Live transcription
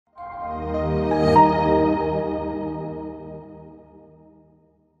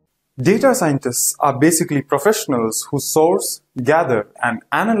Data scientists are basically professionals who source, gather, and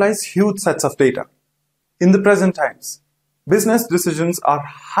analyze huge sets of data. In the present times, business decisions are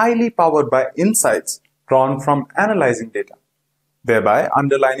highly powered by insights drawn from analyzing data, thereby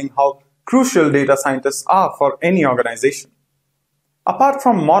underlining how crucial data scientists are for any organization. Apart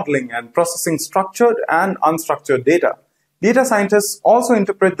from modeling and processing structured and unstructured data, data scientists also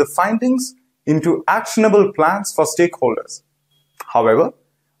interpret the findings into actionable plans for stakeholders. However,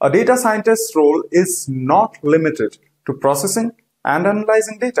 a data scientist's role is not limited to processing and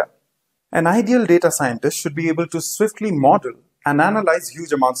analyzing data. An ideal data scientist should be able to swiftly model and analyze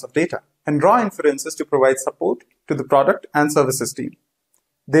huge amounts of data and draw inferences to provide support to the product and services team.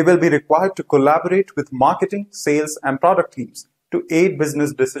 They will be required to collaborate with marketing, sales, and product teams to aid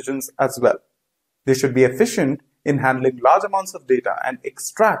business decisions as well. They should be efficient in handling large amounts of data and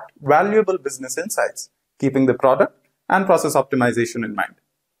extract valuable business insights, keeping the product and process optimization in mind.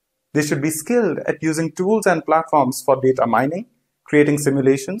 They should be skilled at using tools and platforms for data mining, creating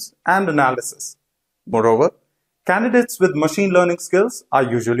simulations, and analysis. Moreover, candidates with machine learning skills are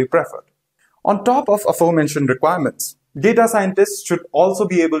usually preferred. On top of aforementioned requirements, data scientists should also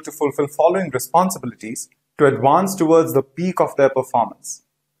be able to fulfill following responsibilities to advance towards the peak of their performance.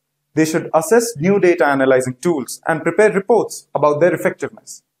 They should assess new data analyzing tools and prepare reports about their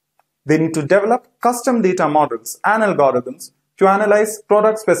effectiveness. They need to develop custom data models and algorithms to analyze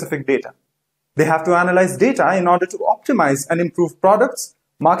product-specific data. They have to analyze data in order to optimize and improve products,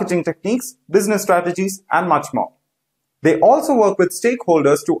 marketing techniques, business strategies, and much more. They also work with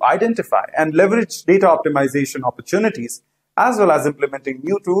stakeholders to identify and leverage data optimization opportunities, as well as implementing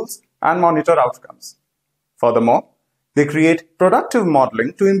new tools and monitor outcomes. Furthermore, they create productive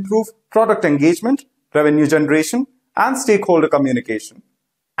modeling to improve product engagement, revenue generation, and stakeholder communication,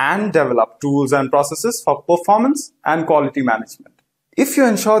 and develop tools and processes for performance and quality management. If you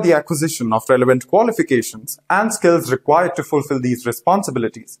ensure the acquisition of relevant qualifications and skills required to fulfill these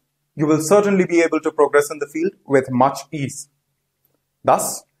responsibilities, you will certainly be able to progress in the field with much ease.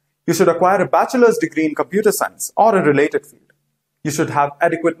 Thus, you should acquire a bachelor's degree in computer science or a related field. You should have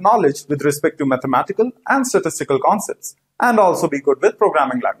adequate knowledge with respect to mathematical and statistical concepts, and also be good with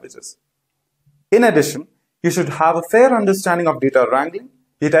programming languages. In addition, you should have a fair understanding of data wrangling,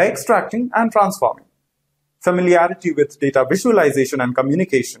 data extracting, and transforming. Familiarity with data visualization and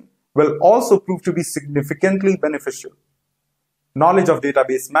communication will also prove to be significantly beneficial. Knowledge of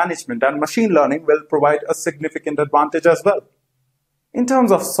database management and machine learning will provide a significant advantage as well. In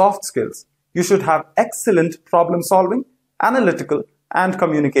terms of soft skills, you should have excellent problem solving, analytical, and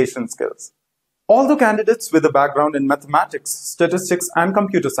communication skills. Although candidates with a background in mathematics, statistics, and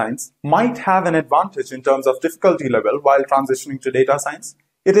computer science might have an advantage in terms of difficulty level while transitioning to data science,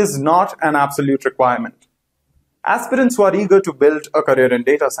 it is not an absolute requirement. Aspirants who are eager to build a career in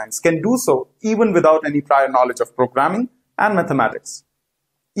data science can do so even without any prior knowledge of programming and mathematics.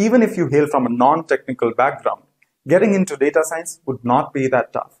 Even if you hail from a non-technical background, getting into data science would not be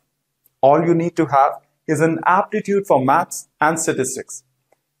that tough. All you need to have is an aptitude for maths and statistics.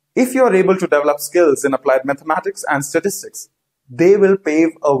 If you are able to develop skills in applied mathematics and statistics, they will pave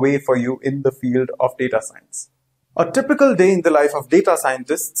a way for you in the field of data science. A typical day in the life of data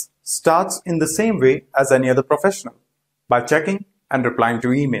scientists starts in the same way as any other professional, by checking and replying to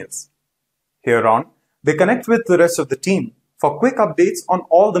emails. Hereon, they connect with the rest of the team for quick updates on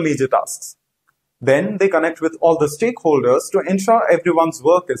all the major tasks. Then they connect with all the stakeholders to ensure everyone's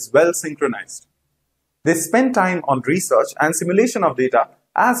work is well synchronized. They spend time on research and simulation of data,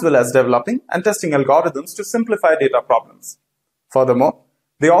 as well as developing and testing algorithms to simplify data problems. Furthermore,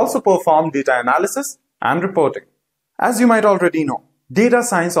 they also perform data analysis and reporting. As you might already know, data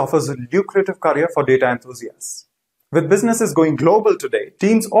science offers a lucrative career for data enthusiasts. With businesses going global today,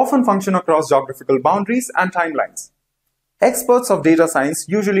 teams often function across geographical boundaries and timelines. Experts of data science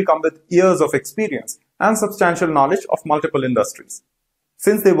usually come with years of experience and substantial knowledge of multiple industries.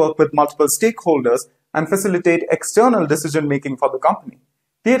 Since they work with multiple stakeholders and facilitate external decision-making for the company,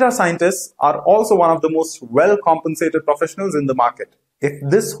 data scientists are also one of the most well-compensated professionals in the market. If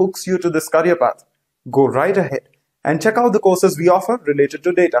this hooks you to this career path, go right ahead and check out the courses we offer related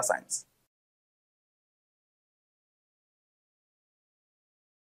to data science.